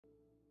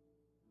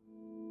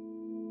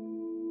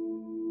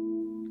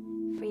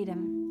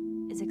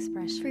is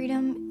expression.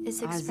 Freedom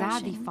is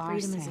expression.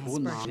 Freedom is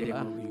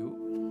expression.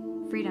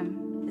 Freedom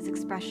is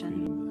expression.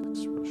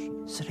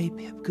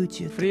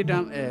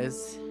 Freedom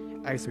is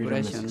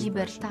expression.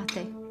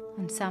 Libertate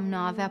înseamnă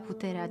a avea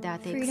puterea de a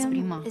te exprima.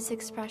 Freedom is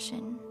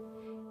expression.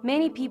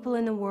 Many people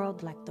in the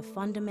world lack the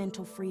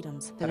fundamental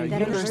freedoms that are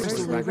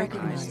universally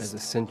recognized as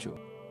essential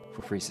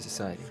for free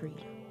society.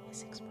 Freedom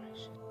is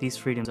expression. These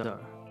freedoms are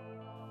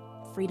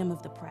Freedom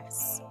of the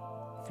press.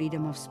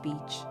 Freedom of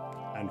speech.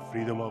 And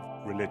freedom of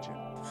religion.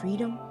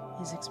 Freedom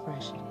is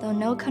expression. Though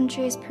no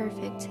country is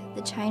perfect,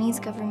 the Chinese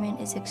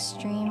government is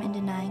extreme in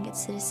denying its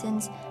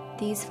citizens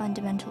these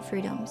fundamental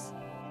freedoms.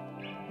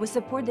 We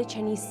support the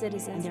Chinese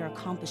citizens and their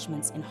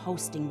accomplishments in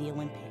hosting the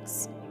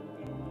Olympics.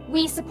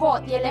 We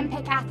support the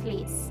Olympic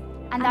athletes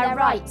and their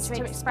rights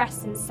to express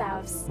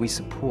themselves. We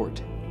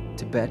support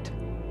Tibet,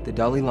 the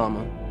Dalai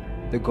Lama,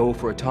 the goal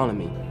for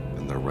autonomy,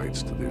 And their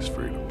rights to these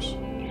freedoms.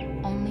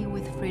 Only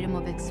with freedom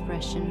of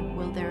expression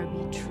will there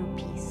be true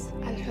peace.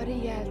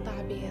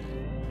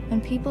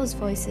 When people's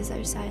voices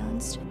are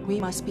silenced,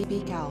 we must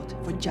speak out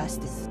for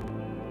justice.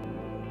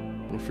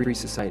 In a free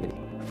society,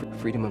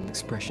 freedom of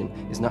expression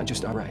is not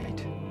just our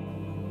right.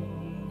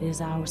 It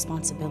is our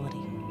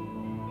responsibility.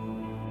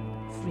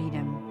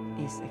 Freedom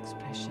is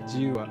expression.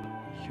 自由は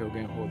表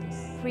現法で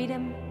す。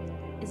 Freedom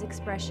is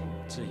expression.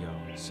 自由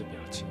是表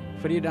情。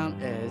 Freedom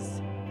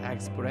is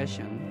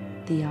expression.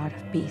 The art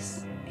of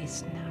peace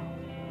is now.